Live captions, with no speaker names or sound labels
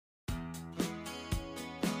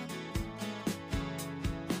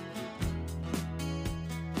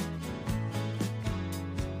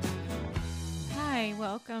Hi,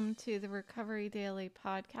 welcome to the Recovery Daily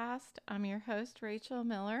podcast. I'm your host, Rachel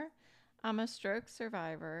Miller. I'm a stroke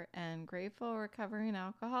survivor and grateful recovering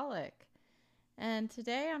alcoholic. And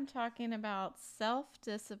today I'm talking about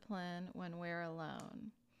self-discipline when we're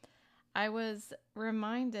alone. I was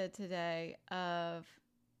reminded today of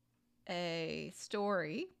a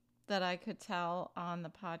story that I could tell on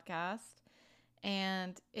the podcast,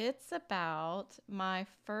 and it's about my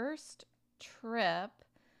first trip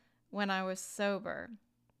when I was sober.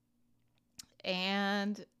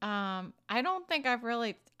 And I don't think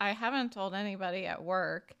I haven't told anybody at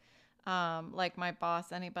work, like my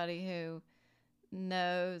boss, anybody who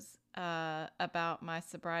knows about my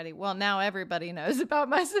sobriety. Well, now everybody knows about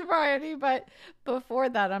my sobriety, but before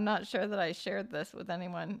that, I'm not sure that I shared this with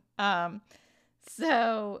anyone.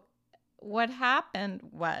 So what happened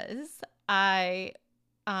was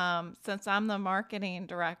since I'm the marketing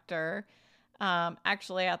director,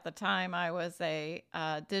 actually, at the time, I was a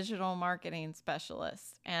digital marketing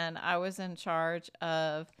specialist, and I was in charge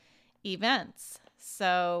of events.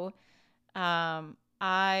 So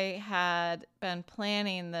I had been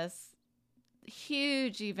planning this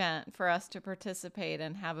huge event for us to participate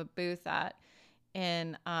and have a booth at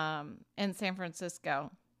in San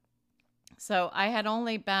Francisco. So I had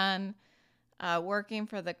only been working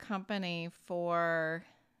for the company for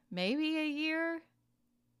maybe a year,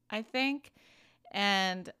 I think.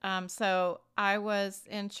 And so I was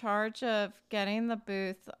in charge of getting the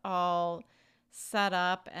booth all set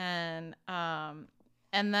up, and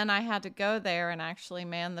then I had to go there and actually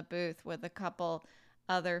man the booth with a couple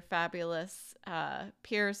other fabulous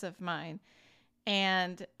peers of mine.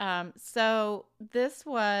 And so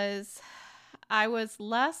I was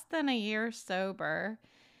less than a year sober.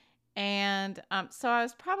 And so I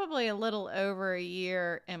was probably a little over a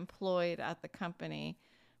year employed at the company,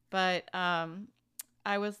 but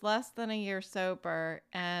I was less than a year sober.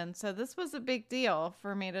 And so this was a big deal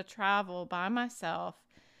for me to travel by myself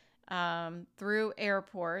through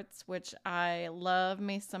airports, which I love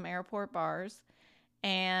me some airport bars,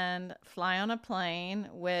 and fly on a plane,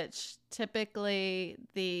 which typically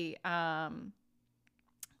I'm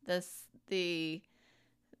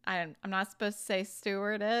not supposed to say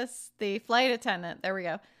stewardess, the flight attendant, there we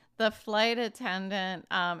go. The flight attendant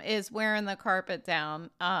is wearing the carpet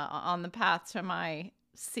down on the path to my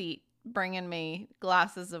seat, bringing me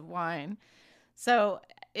glasses of wine. So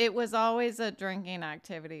it was always a drinking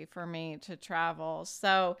activity for me to travel.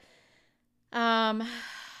 So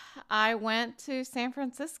I went to San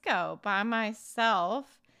Francisco by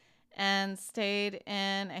myself and stayed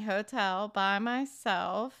in a hotel by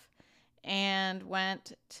myself and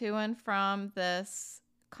went to and from this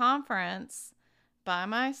conference by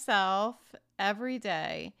myself every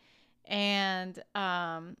day. And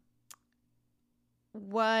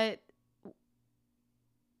what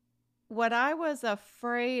I was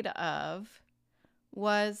afraid of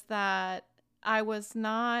was that I was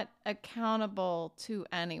not accountable to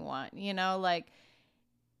anyone. Like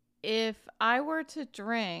if I were to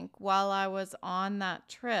drink while I was on that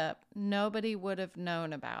trip, nobody would have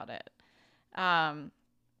known about it.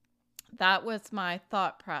 That was my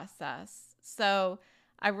thought process. So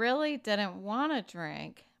I really didn't want to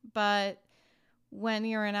drink, but when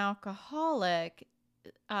you're an alcoholic,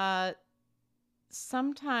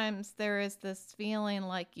 sometimes there is this feeling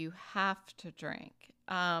like you have to drink.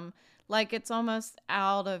 Like it's almost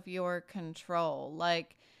out of your control.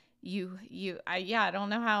 Like I don't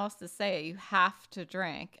know how else to say it. You have to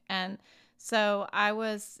drink. And so I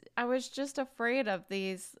was just afraid of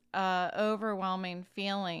these overwhelming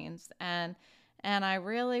feelings, and I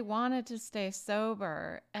really wanted to stay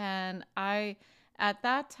sober. And I, at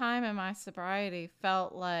that time in my sobriety,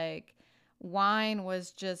 felt like wine was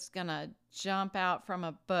just gonna jump out from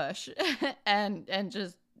a bush and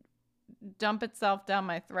just dump itself down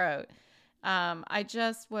my throat. I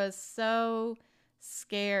just was so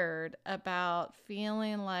scared about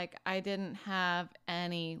feeling like I didn't have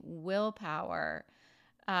any willpower.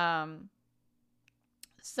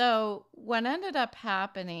 So what ended up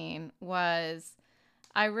happening was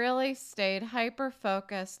I really stayed hyper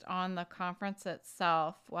focused on the conference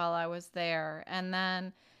itself while I was there. And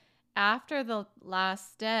then after the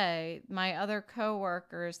last day, my other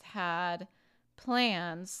coworkers had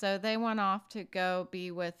plans, so they went off to go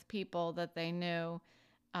be with people that they knew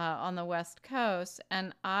on the West Coast,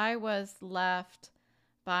 and I was left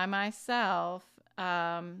by myself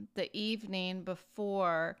the evening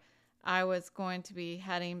before I was going to be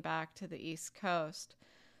heading back to the East Coast.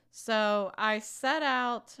 So I set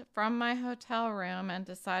out from my hotel room and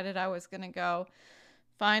decided I was going to go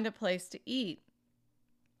find a place to eat.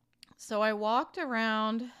 So I walked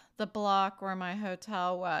around the block where my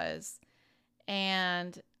hotel was.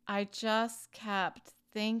 And I just kept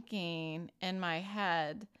thinking in my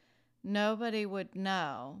head, nobody would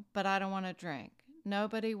know, but I don't want to drink.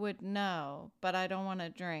 Nobody would know, but I don't want to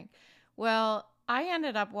drink. Well, I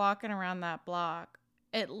ended up walking around that block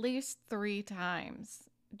at least 3 times.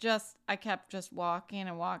 I kept just walking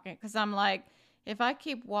and walking because I'm like, if I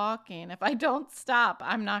keep walking, if I don't stop,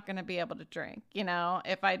 I'm not going to be able to drink.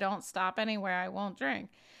 If I don't stop anywhere, I won't drink.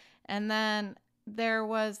 And then there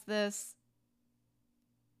was this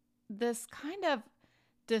kind of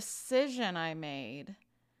decision I made,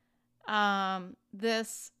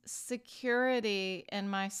 this security in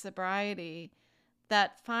my sobriety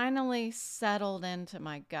that finally settled into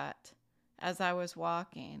my gut as I was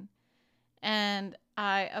walking. And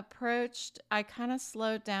I kind of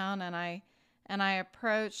slowed down, and I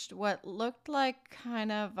approached what looked like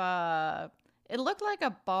it looked like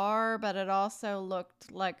a bar, but it also looked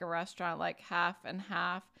like a restaurant, like half and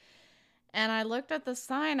half. And I looked at the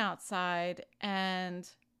sign outside, and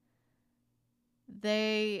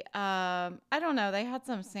I don't know, they had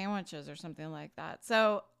some sandwiches or something like that.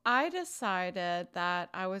 So I decided that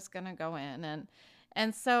I was going to go in.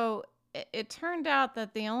 And so it turned out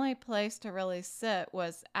that the only place to really sit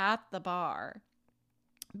was at the bar,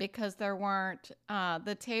 because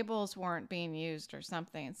the tables weren't being used or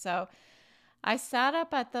something. So I sat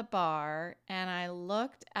up at the bar and I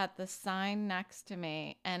looked at the sign next to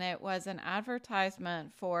me, and it was an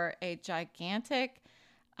advertisement for a gigantic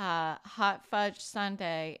hot fudge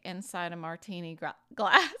sundae inside a martini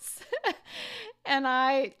glass. And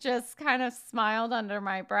I just kind of smiled under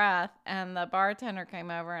my breath, and the bartender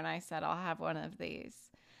came over and I said, I'll have one of these.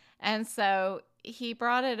 And so he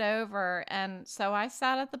brought it over, and so I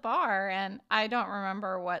sat at the bar, and I don't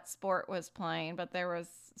remember what sport was playing, but there was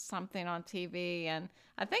something on TV, and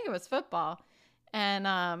I think it was football. And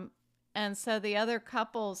so the other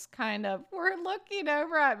couples kind of were looking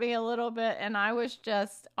over at me a little bit, and I was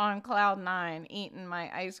just on cloud 9 eating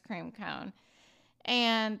my ice cream cone.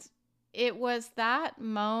 And it was that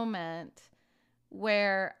moment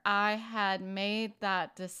where I had made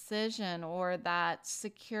that decision, or that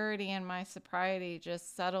security in my sobriety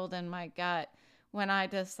just settled in my gut, when I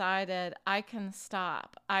decided I can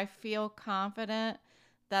stop. I feel confident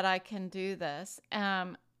that I can do this.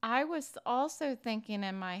 I was also thinking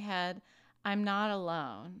in my head, I'm not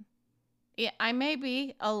alone. I may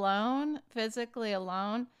be alone, physically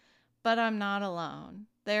alone, but I'm not alone.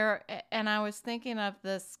 And I was thinking of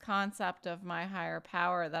this concept of my higher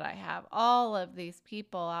power, that I have all of these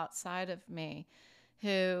people outside of me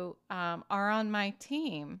who are on my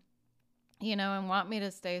team, and want me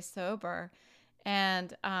to stay sober.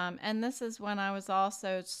 And this is when I was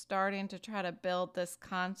also starting to try to build this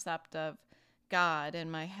concept of God in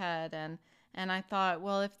my head. And I thought,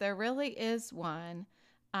 well, if there really is one,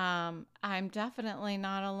 I'm definitely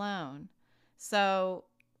not alone. So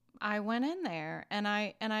I went in there, and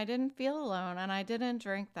I didn't feel alone, and I didn't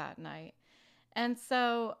drink that night. And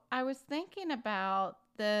so I was thinking about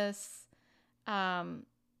this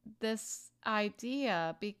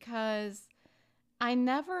idea, because I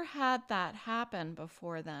never had that happen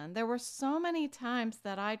before then. There were so many times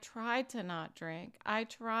that I tried to not drink. I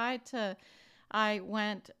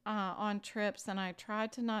went on trips, and I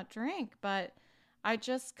tried to not drink, but I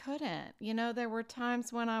just couldn't. There were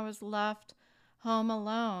times when I was left home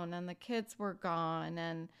alone, and the kids were gone,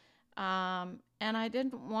 and I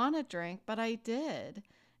didn't want to drink, but I did.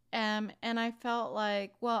 And I felt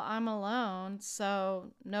like, well, I'm alone,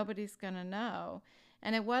 so nobody's going to know.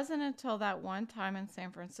 And it wasn't until that one time in San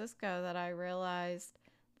Francisco that I realized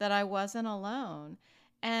that I wasn't alone.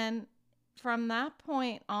 And from that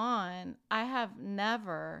point on, I have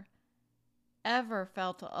never, ever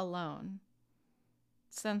felt alone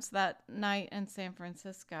since that night in San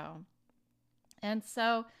Francisco. And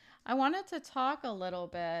so I wanted to talk a little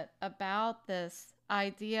bit about this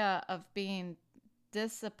idea of being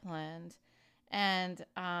disciplined, and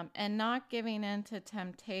not giving in to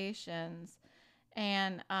temptations,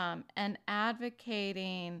 and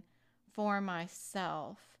advocating for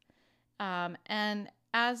myself, and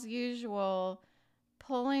as usual,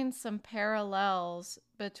 pulling some parallels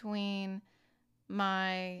between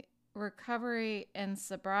my recovery and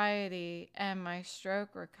sobriety and my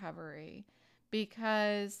stroke recovery.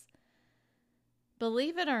 Because,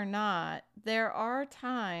 believe it or not, there are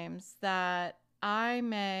times that I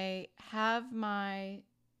may have my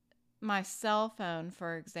cell phone,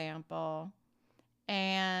 for example,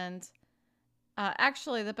 and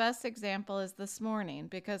actually the best example is this morning,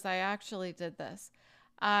 because I actually did this.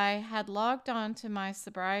 I had logged on to my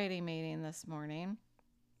sobriety meeting this morning,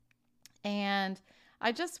 and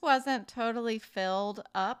I just wasn't totally filled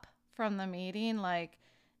up from the meeting, like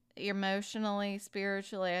emotionally,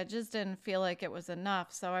 spiritually. I just didn't feel like it was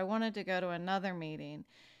enough. So I wanted to go to another meeting.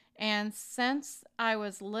 And since I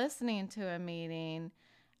was listening to a meeting,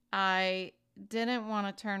 I didn't want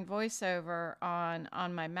to turn voiceover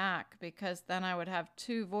on my Mac, because then I would have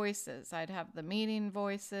two voices. I'd have the meeting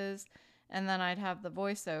voices, and then I'd have the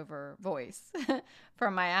voiceover voice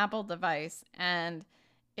from my Apple device, and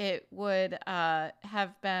it would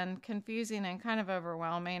have been confusing and kind of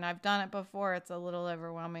overwhelming. I've done it before. It's a little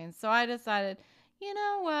overwhelming. So I decided, you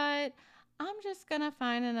know what? I'm just going to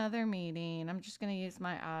find another meeting. I'm just going to use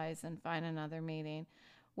my eyes and find another meeting.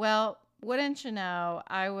 Well, wouldn't you know,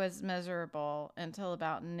 I was miserable until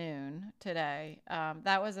about noon today.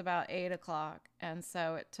 That was about 8 o'clock. And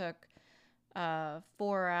so it took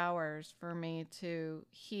 4 hours for me to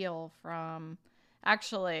heal from.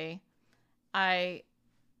 Actually, I,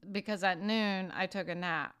 because at noon I took a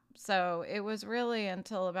nap. So it was really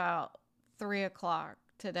until about 3 o'clock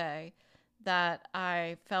today that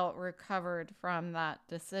I felt recovered from that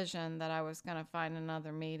decision that I was going to find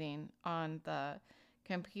another meeting on the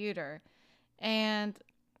computer. And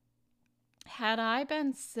had I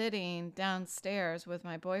been sitting downstairs with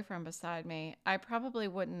my boyfriend beside me, I probably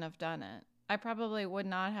wouldn't have done it. I probably would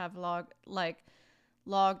not have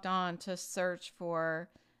logged on to search for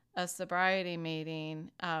a sobriety meeting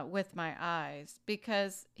with my eyes,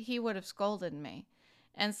 because he would have scolded me.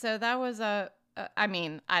 And so that was I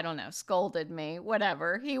mean, I don't know, scolded me,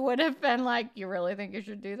 whatever. He would have been like, you really think you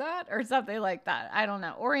should do that? Or something like that. I don't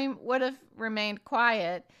know. Or he would have remained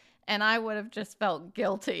quiet, and I would have just felt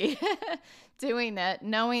guilty doing it,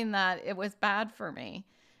 knowing that it was bad for me.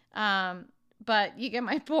 But you get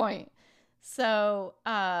my point. So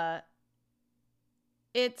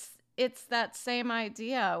it's that same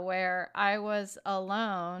idea where I was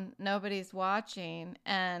alone, nobody's watching,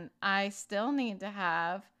 and I still need to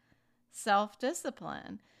have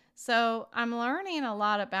self-discipline. So I'm learning a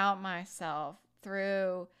lot about myself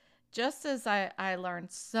through, just as I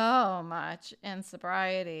learned so much in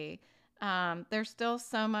sobriety, there's still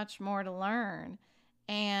so much more to learn.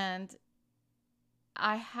 And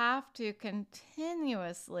I have to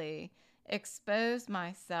continuously expose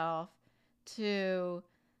myself to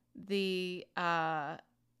the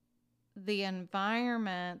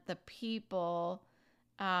environment, the people,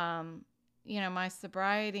 my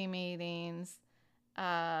sobriety meetings,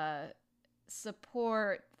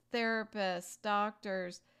 support, therapists,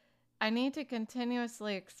 doctors. I need to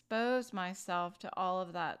continuously expose myself to all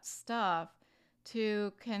of that stuff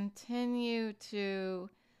to continue to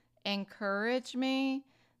encourage me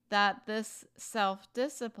that this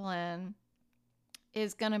self-discipline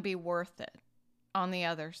is going to be worth it on the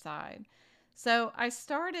other side. So I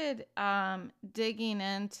started digging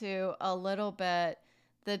into a little bit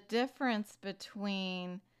the difference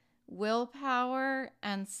between willpower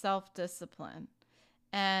and self-discipline,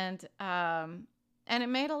 and it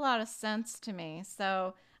made a lot of sense to me.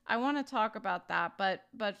 So I want to talk about that,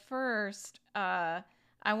 but first, I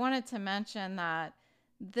wanted to mention that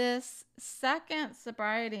this second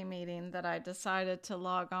sobriety meeting that I decided to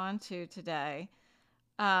log on to today,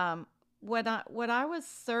 what I was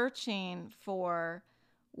searching for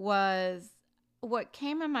was, what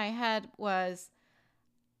came in my head was,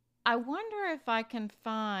 I wonder if I can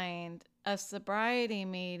find a sobriety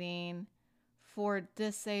meeting for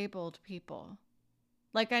disabled people.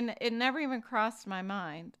 Like, it never even crossed my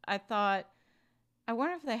mind. I thought, I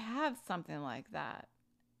wonder if they have something like that.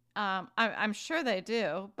 I'm sure they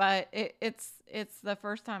do, but it's the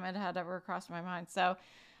first time it had ever crossed my mind. So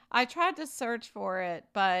I tried to search for it,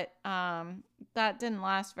 but that didn't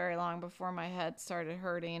last very long before my head started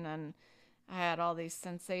hurting, and I had all these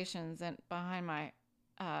sensations behind my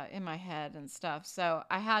in my head and stuff. So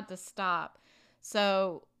I had to stop.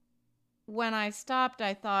 So when I stopped,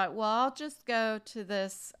 I thought, well, I'll just go to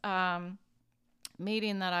this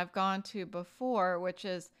meeting that I've gone to before, which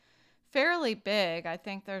is fairly big. I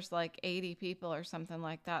think there's like 80 people or something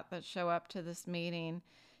like that show up to this meeting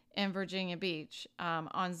in Virginia Beach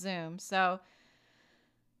on Zoom. So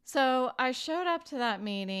I showed up to that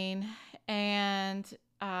meeting, and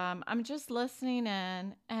I'm just listening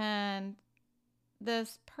in, and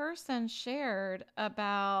this person shared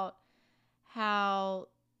about how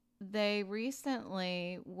they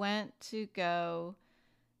recently went to go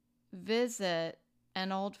visit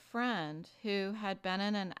an old friend who had been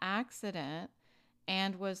in an accident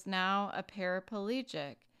and was now a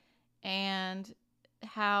paraplegic, and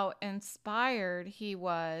how inspired he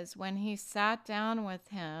was when he sat down with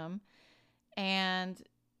him, and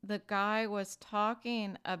the guy was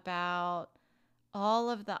talking about all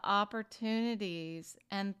of the opportunities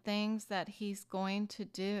and things that he's going to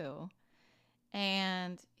do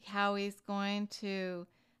and how he's going to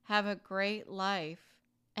have a great life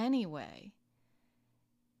anyway.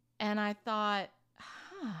 And I thought,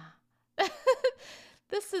 huh,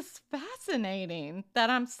 this is fascinating that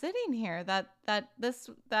I'm sitting here, that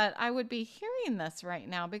I would be hearing this right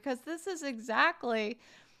now, because this is exactly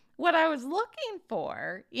what I was looking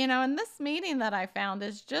for. And this meeting that I found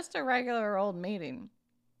is just a regular old meeting.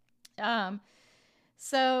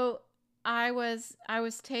 So I was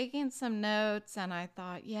taking some notes, and I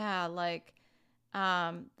thought, yeah, like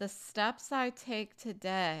the steps I take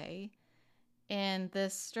today in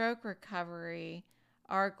this stroke recovery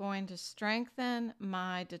are going to strengthen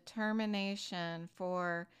my determination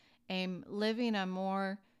for living a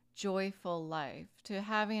more joyful life, to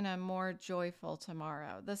having a more joyful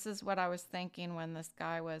tomorrow. This is what I was thinking when this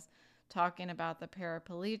guy was talking about the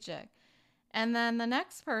paraplegic. And then the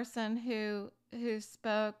next person who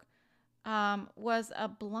spoke was a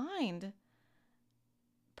blind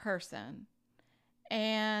person,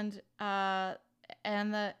 and the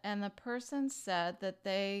person said that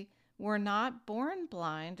they were not born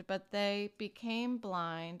blind, but they became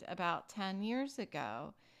blind about 10 years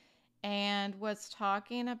ago, and was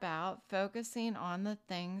talking about focusing on the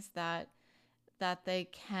things that they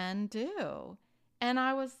can do. And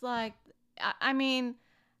I was like, I mean,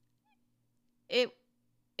 it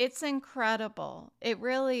it's incredible. It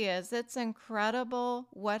really is. It's incredible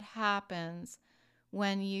what happens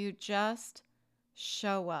when you just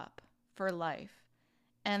show up for life.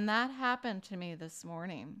 And that happened to me this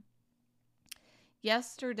morning.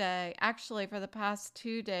 Yesterday, actually, for the past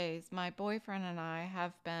 2 days, my boyfriend and I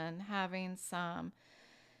have been having some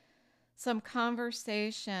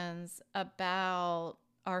conversations about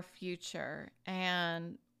our future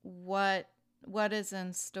and what is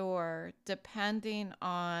in store depending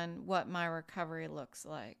on what my recovery looks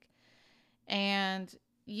like. And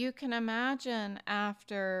you can imagine,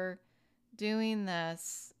 after doing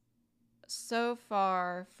this so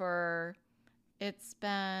far, it's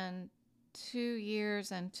been 2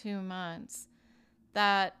 years and 2 months,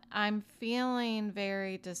 that I'm feeling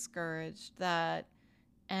very discouraged that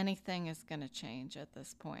anything is going to change at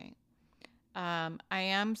this point. I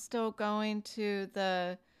am still going to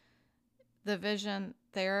the vision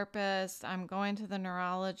therapist. I'm going to the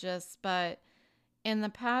neurologist, but in the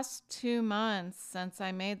past 2 months since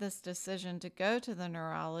I made this decision to go to the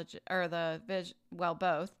neurologist, or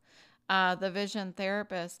both, the vision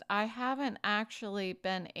therapist, I haven't actually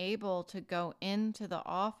been able to go into the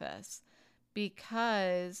office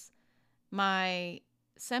because my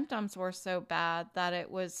symptoms were so bad that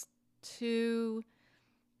it was too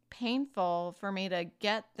painful for me to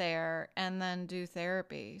get there and then do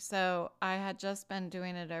therapy. So I had just been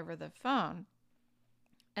doing it over the phone.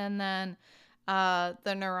 And then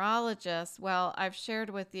the neurologist, well, I've shared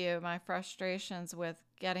with you my frustrations with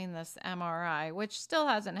getting this MRI, which still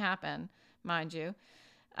hasn't happened, mind you.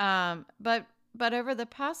 But over the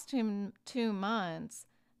past two months,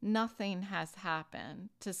 nothing has happened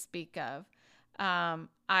to speak of. I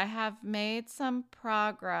have made some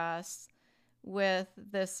progress with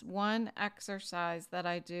this one exercise that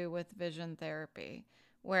I do with vision therapy,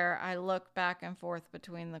 where I look back and forth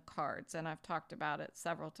between the cards, and I've talked about it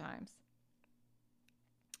several times.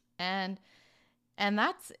 And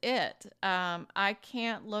that's it. I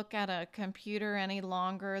can't look at a computer any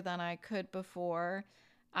longer than I could before.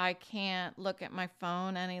 I can't look at my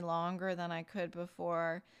phone any longer than I could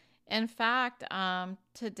before. In fact,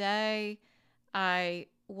 today I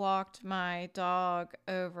walked my dog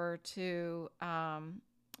over to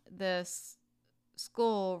this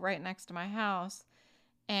school right next to my house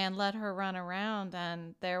and let her run around.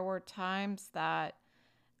 And there were times that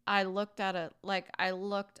I looked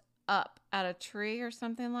up at a tree or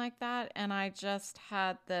something like that, and I just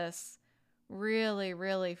had this really,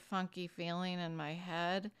 really funky feeling in my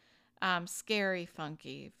head, scary,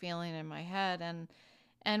 funky feeling in my head.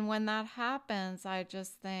 And when that happens, I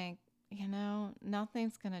just think,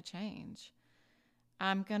 nothing's gonna change.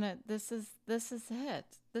 This is it.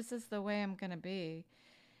 This is the way I'm gonna be.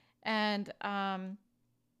 And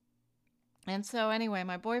so anyway,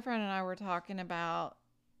 my boyfriend and I were talking about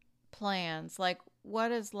plans, like, what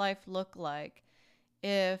does life look like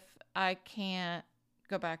if I can't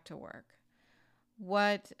go back to work?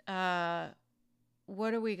 What are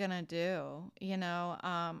we gonna do?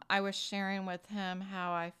 I was sharing with him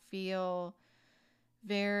how I feel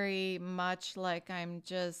very much like I'm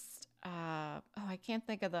just I can't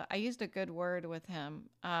think of I used a good word with him,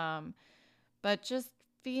 but just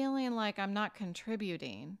feeling like I'm not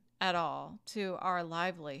contributing at all to our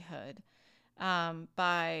livelihood.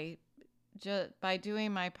 by by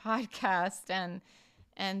doing my podcast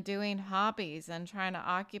and doing hobbies and trying to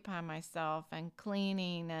occupy myself and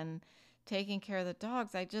cleaning and taking care of the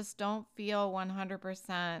dogs. I just don't feel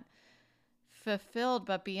 100% fulfilled.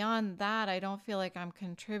 But beyond that, I don't feel like I'm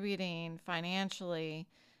contributing financially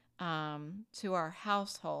to our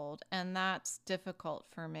household. And that's difficult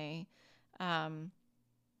for me um,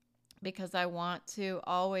 because I want to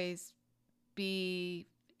always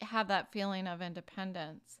have that feeling of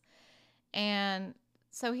independence. And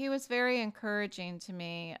so he was very encouraging to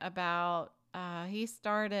me about, he's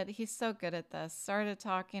so good at this, started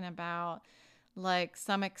talking about like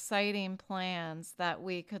some exciting plans that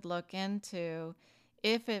we could look into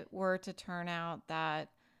if it were to turn out that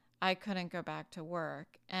I couldn't go back to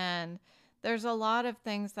work. And there's a lot of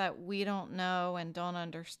things that we don't know and don't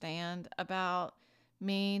understand about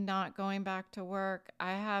me not going back to work.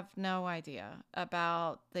 I have no idea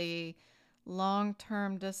about the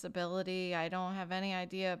long-term disability. I don't have any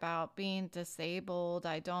idea about being disabled.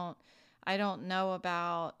 I don't know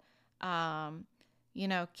about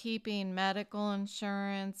keeping medical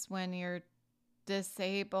insurance when you're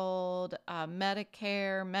disabled,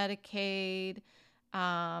 Medicare, Medicaid,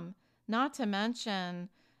 not to mention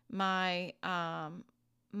my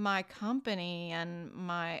my company and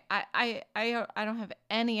I don't have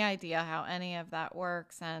any idea how any of that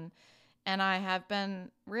works, and I have been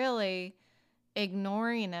really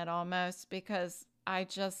ignoring it almost because I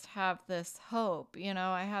just have this hope.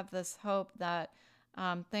 I have this hope that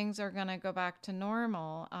things are going to go back to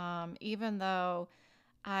normal, even though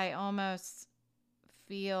I almost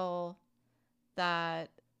feel that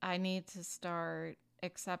I need to start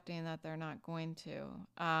accepting that they're not going to.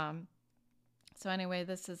 So anyway,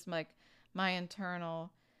 this is like my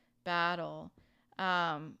internal battle.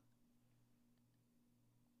 Um,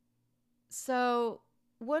 so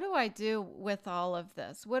what do I do with all of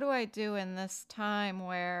this? What do I do in this time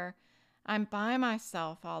where I'm by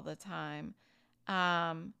myself all the time?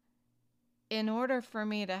 Um, in order for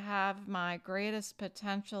me to have my greatest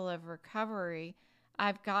potential of recovery,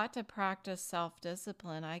 I've got to practice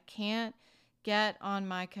self-discipline. I can't get on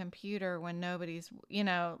my computer when nobody's,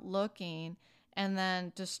 looking and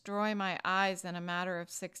then destroy my eyes in a matter of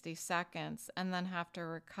 60 seconds and then have to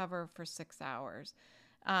recover for 6 hours.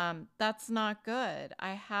 That's not good.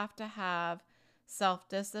 I have to have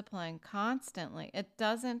self-discipline constantly. It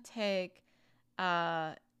doesn't take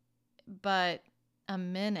but a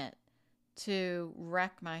minute to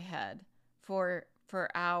wreck my head for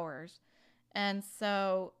hours. And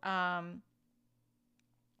so I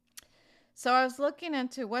was looking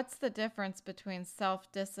into what's the difference between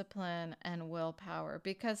self-discipline and willpower,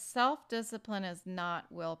 because self-discipline is not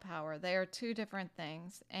willpower. They are two different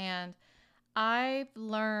things. And I've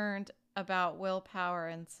learned about willpower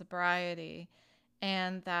and sobriety,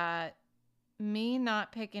 and that me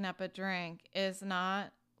not picking up a drink is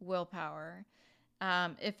not willpower.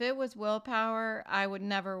 If it was willpower, I would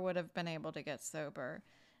have been able to get sober.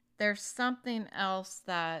 There's something else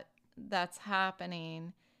that's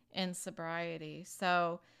happening in sobriety.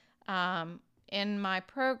 So, in my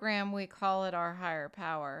program, we call it our higher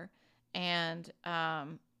power, and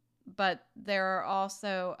but there are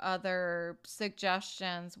also other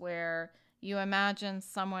suggestions where you imagine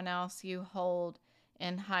someone else you hold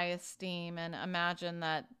in high esteem and imagine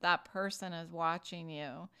that that person is watching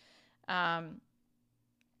you.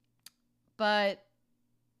 But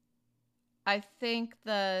I think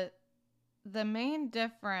the main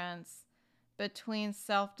difference between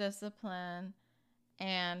self-discipline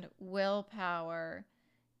and willpower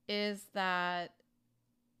is that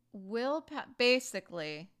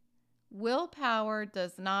willpower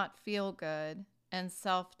does not feel good and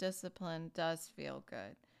self-discipline does feel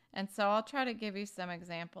good. And so I'll try to give you some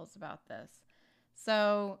examples about this.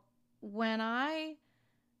 So when I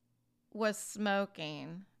was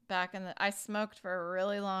smoking I smoked for a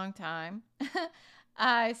really long time.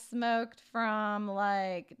 I smoked from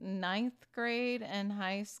like ninth grade in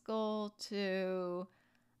high school to,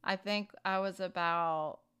 I think I was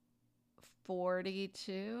about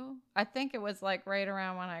 42. I think it was like right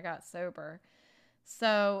around when I got sober.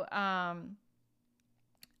 So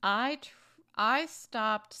I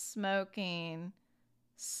stopped smoking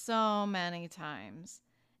so many times,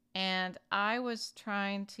 and I was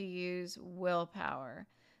trying to use willpower.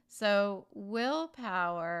 So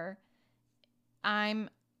willpower, I'm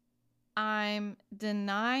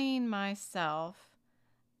denying myself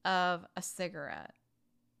of a cigarette.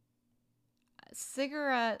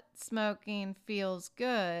 Cigarette smoking feels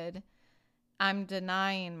good. I'm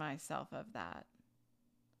denying myself of that.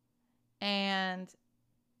 And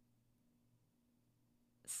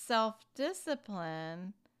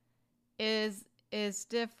self-discipline is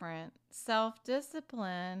different.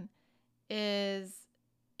 Self-discipline is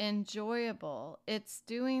enjoyable. It's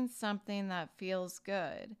doing something that feels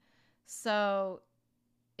good. So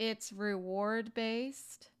it's reward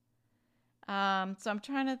based. So I'm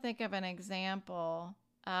trying to think of an example.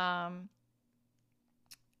 I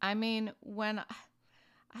mean, when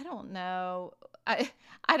I don't know.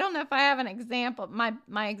 I don't know if I have an example.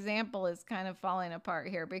 My example is kind of falling apart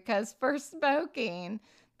here because for smoking,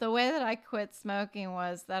 the way that I quit smoking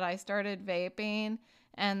was that I started vaping,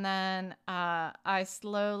 and then I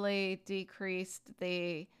slowly decreased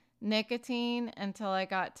the nicotine until I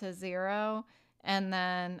got to 0, and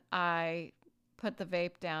then I put the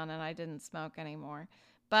vape down and I didn't smoke anymore.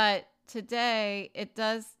 But today it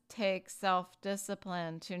does take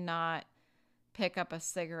self-discipline to not pick up a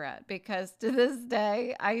cigarette, because to this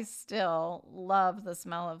day I still love the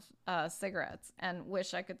smell of cigarettes and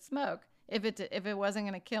wish I could smoke. If it wasn't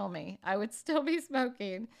going to kill me, I would still be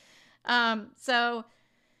smoking. So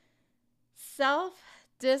self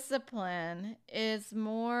discipline is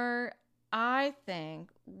more, I think,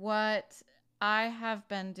 what I have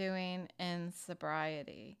been doing in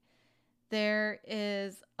sobriety. There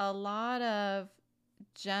is a lot of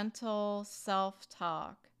gentle self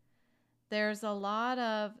talk. There's a lot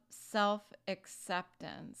of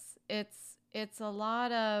self-acceptance. It's a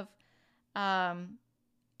lot of,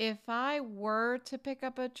 if I were to pick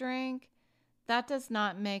up a drink, that does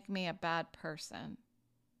not make me a bad person.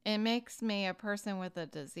 It makes me a person with a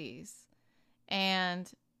disease. And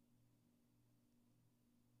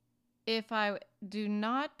if I do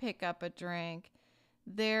not pick up a drink,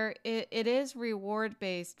 it is reward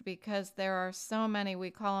based, because there are so many, we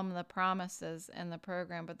call them the promises in the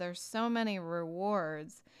program, but there's so many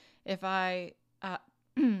rewards if I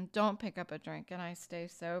don't pick up a drink and I stay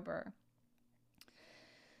sober.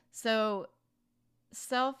 So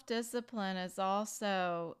self-discipline is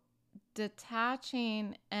also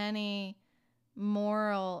detaching any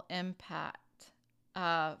moral impact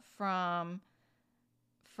from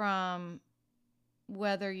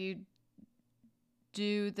whether you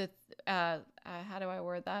do the how do I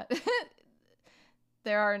word that?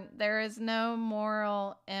 There is no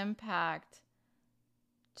moral impact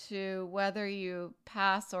to whether you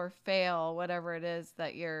pass or fail whatever it is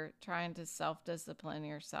that you're trying to self-discipline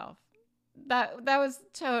yourself. That was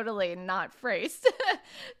totally not phrased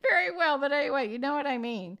very well, but anyway, you know what I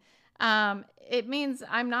mean. It means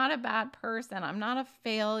I'm not a bad person. I'm not a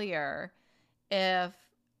failure if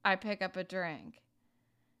I pick up a drink.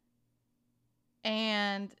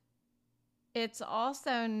 And it's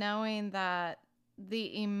also knowing that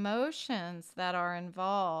the emotions that are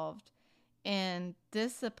involved in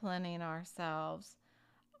disciplining ourselves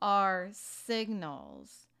are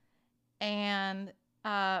signals. And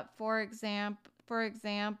for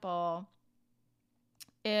example,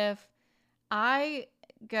 if I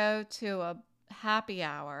go to a happy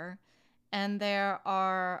hour and there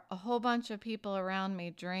are a whole bunch of people around me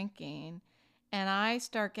drinking, and I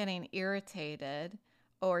start getting irritated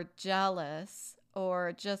or jealous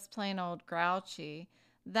or just plain old grouchy,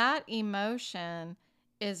 that emotion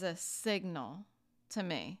is a signal to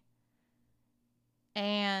me.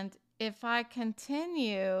 And if I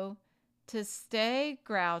continue to stay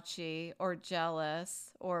grouchy or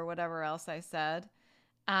jealous or whatever else I said,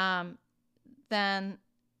 then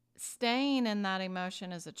staying in that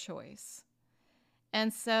emotion is a choice.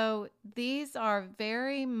 And so these are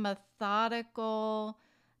very methodical,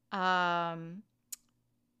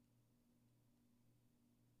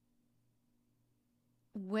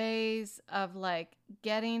 ways of like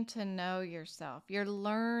getting to know yourself. You're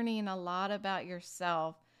learning a lot about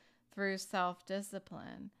yourself through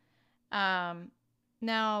self-discipline.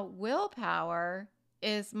 Now, willpower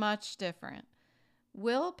is much different.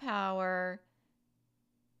 Willpower,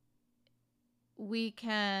 we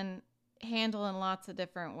can handle in lots of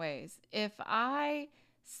different ways. If I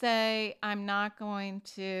say I'm not going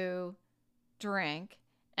to drink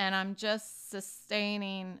and I'm just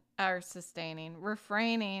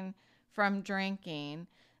refraining from drinking,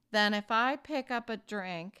 then if I pick up a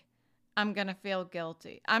drink, I'm going to feel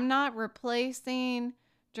guilty. I'm not replacing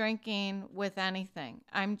drinking with anything.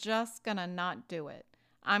 I'm just going to not do it.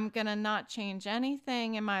 I'm going to not change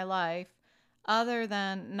anything in my life other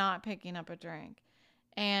than not picking up a drink.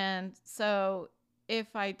 And so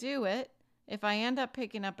if I do it, if I end up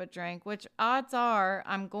picking up a drink, which odds are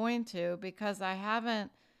I'm going to, because I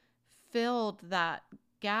haven't filled that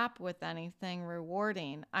gap with anything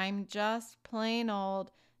rewarding, I'm just plain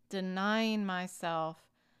old denying myself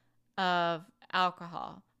of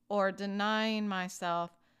alcohol or denying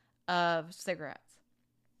myself of cigarettes.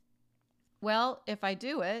 Well, if I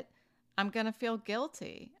do it, I'm going to feel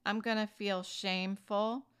guilty. I'm going to feel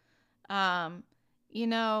shameful. Um, you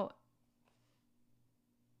know,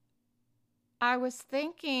 I was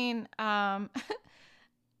thinking, I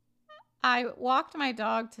walked my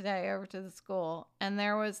dog today over to the school, and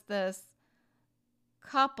there was this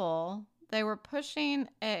couple. They were pushing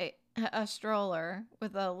a stroller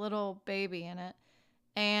with a little baby in it,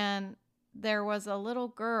 and there was a little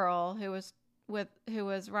girl who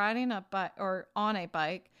was riding a bike or on a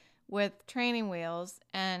bike with training wheels,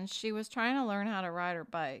 and she was trying to learn how to ride her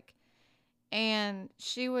bike, and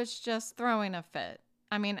she was just throwing a fit.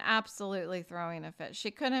 I mean, absolutely throwing a fit.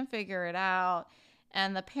 She couldn't figure it out,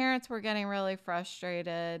 and the parents were getting really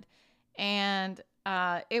frustrated, and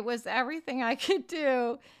it was everything I could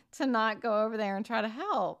do to not go over there and try to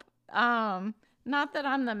help. Not that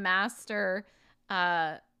I'm the master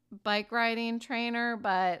uh, bike riding trainer,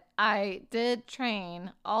 but I did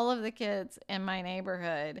train all of the kids in my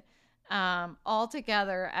neighborhood all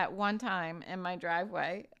together at one time in my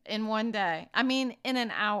driveway in one day. I mean, in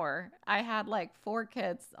an hour. I had like 4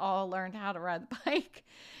 kids all learned how to ride the bike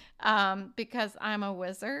because I'm a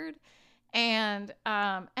wizard. And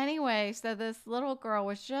anyway, so this little girl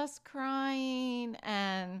was just crying,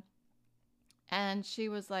 and she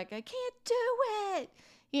was like, I can't do it,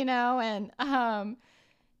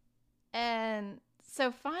 and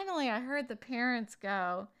so finally I heard the parents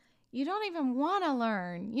go, you don't even want to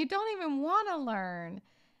learn. You don't even want to learn.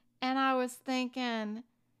 And I was thinking,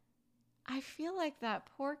 I feel like that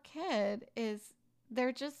poor kid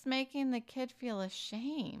they're just making the kid feel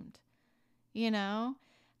ashamed, you know?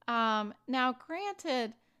 Now,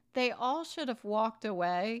 granted, they all should have walked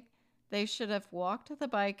away. They should have walked the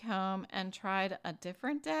bike home and tried a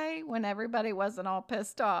different day when everybody wasn't all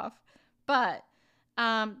pissed off. But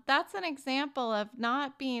that's an example of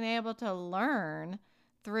not being able to learn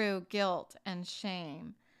through guilt and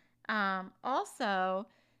shame. Also,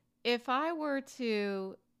 if I were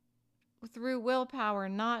to, through willpower,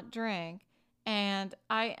 not drink, and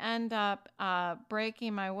I end up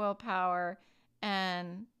breaking my willpower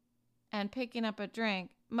and picking up a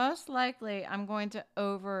drink, most likely I'm going to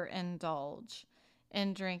overindulge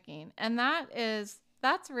in drinking. And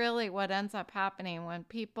that's really what ends up happening when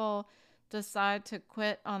people decide to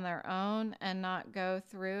quit on their own and not go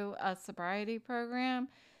through a sobriety program.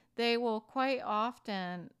 They will quite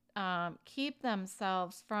often keep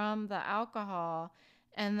themselves from the alcohol,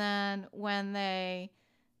 and then when they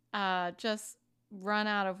just run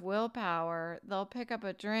out of willpower, they'll pick up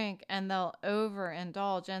a drink and they'll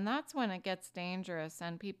overindulge. And that's when it gets dangerous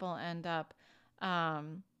and people end up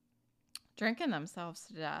drinking themselves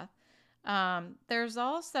to death. There's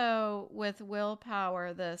also with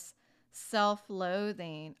willpower this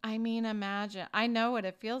self-loathing. I mean, imagine, I know what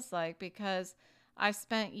it feels like because I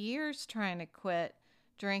spent years trying to quit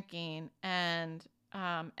drinking and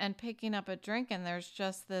picking up a drink, and there's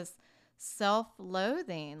just this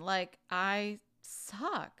self-loathing, like I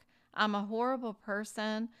suck. I'm a horrible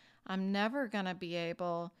person. I'm never going to be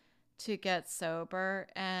able to get sober,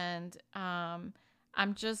 and I'm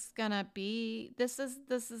just going to be this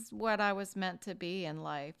is what I was meant to be in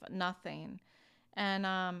life, nothing.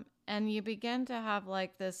 And you begin to have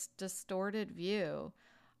like this distorted view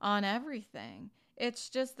on everything. It's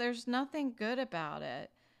just there's nothing good about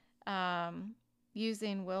it.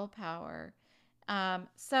 Using willpower.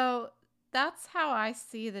 So that's how I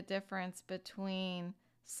see the difference between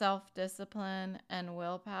self-discipline and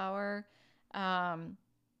willpower.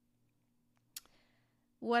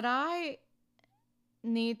 What I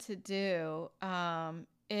need to do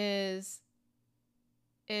is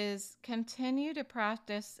continue to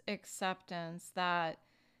practice acceptance that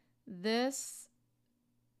this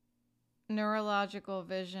neurological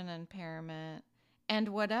vision impairment and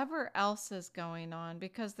whatever else is going on,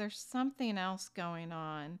 because there's something else going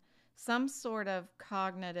on, some sort of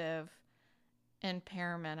cognitive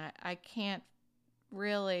impairment. I can't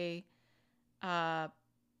really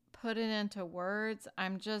put it into words.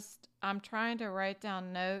 I'm trying to write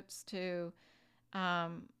down notes to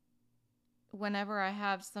whenever I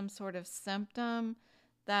have some sort of symptom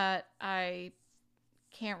that I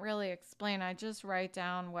can't really explain. I just write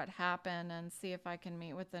down what happened and see if I can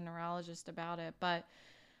meet with the neurologist about it. But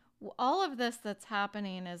all of this that's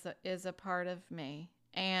happening is a part of me,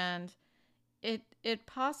 and it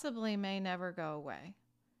possibly may never go away.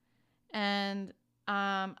 And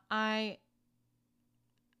I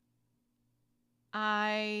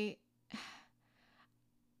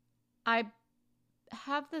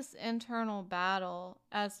have this internal battle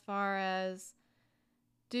as far as,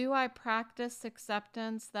 do I practice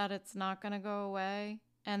acceptance that it's not going to go away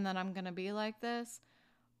and that I'm going to be like this?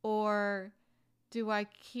 or do I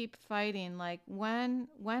keep fighting? Like when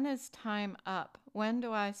is time up? When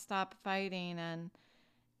do I stop fighting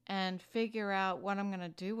and figure out what I'm going to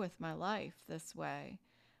do with my life this way?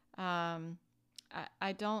 Um,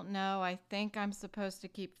 I don't know. I think I'm supposed to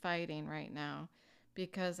keep fighting right now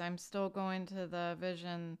because I'm still going to the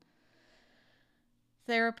vision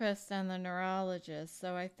therapist and the neurologist.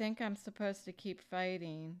 So I think I'm supposed to keep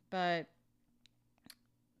fighting. But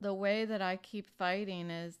the way that I keep fighting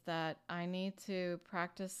is that I need to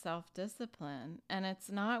practice self-discipline. And it's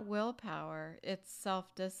not willpower, it's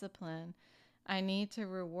self-discipline. I need to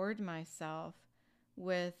reward myself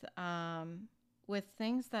with with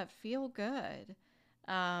things that feel good.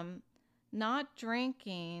 Um, Not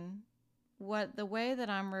drinking, what the way that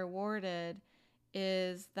I'm rewarded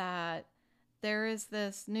is that there is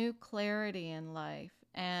this new clarity in life,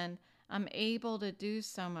 and I'm able to do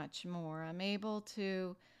so much more. I'm able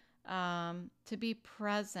to be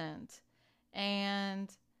present,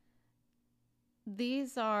 and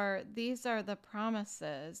these are the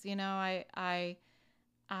promises. You know, I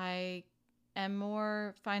am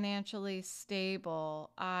more financially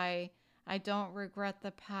stable. I don't regret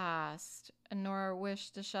the past nor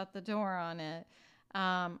wish to shut the door on it.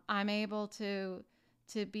 I'm able to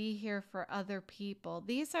be here for other people.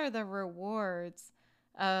 These are the rewards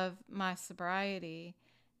of my sobriety.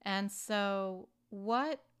 And so,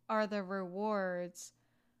 what are the rewards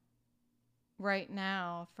right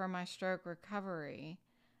now for my stroke recovery?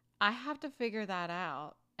 I have to figure that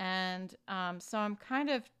out. And so I'm kind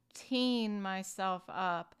of teeing myself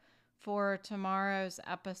up for tomorrow's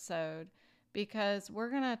episode because we're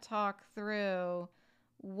going to talk through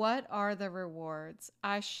what are the rewards.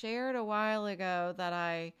 I shared a while ago that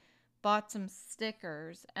I bought some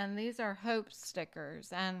stickers, and these are hope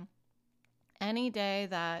stickers. And any day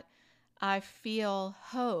that I feel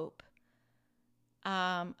hope,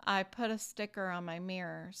 I put a sticker on my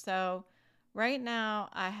mirror. So right now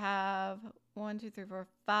I have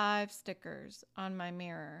 5 stickers on my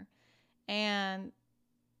mirror, and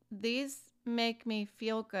these make me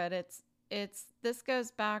feel good. This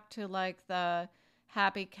goes back to like the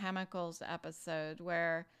Happy Chemicals episode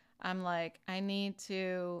where I'm like, I need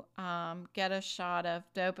to get a shot of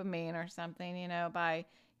dopamine or something, you know, by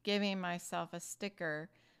giving myself a sticker.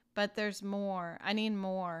 But there's more. I need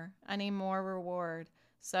more. I need more reward.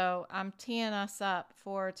 So I'm teeing us up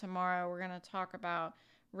for tomorrow. We're going to talk about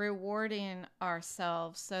rewarding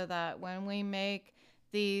ourselves so that when we make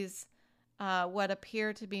these what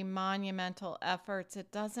appear to be monumental efforts,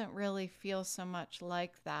 it doesn't really feel so much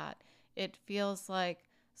like that. It feels like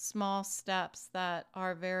small steps that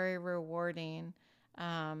are very rewarding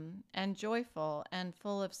and joyful and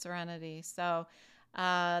full of serenity. So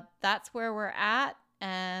that's where we're at,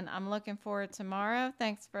 and I'm looking forward to tomorrow.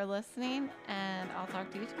 Thanks for listening, and I'll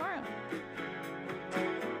talk to you tomorrow.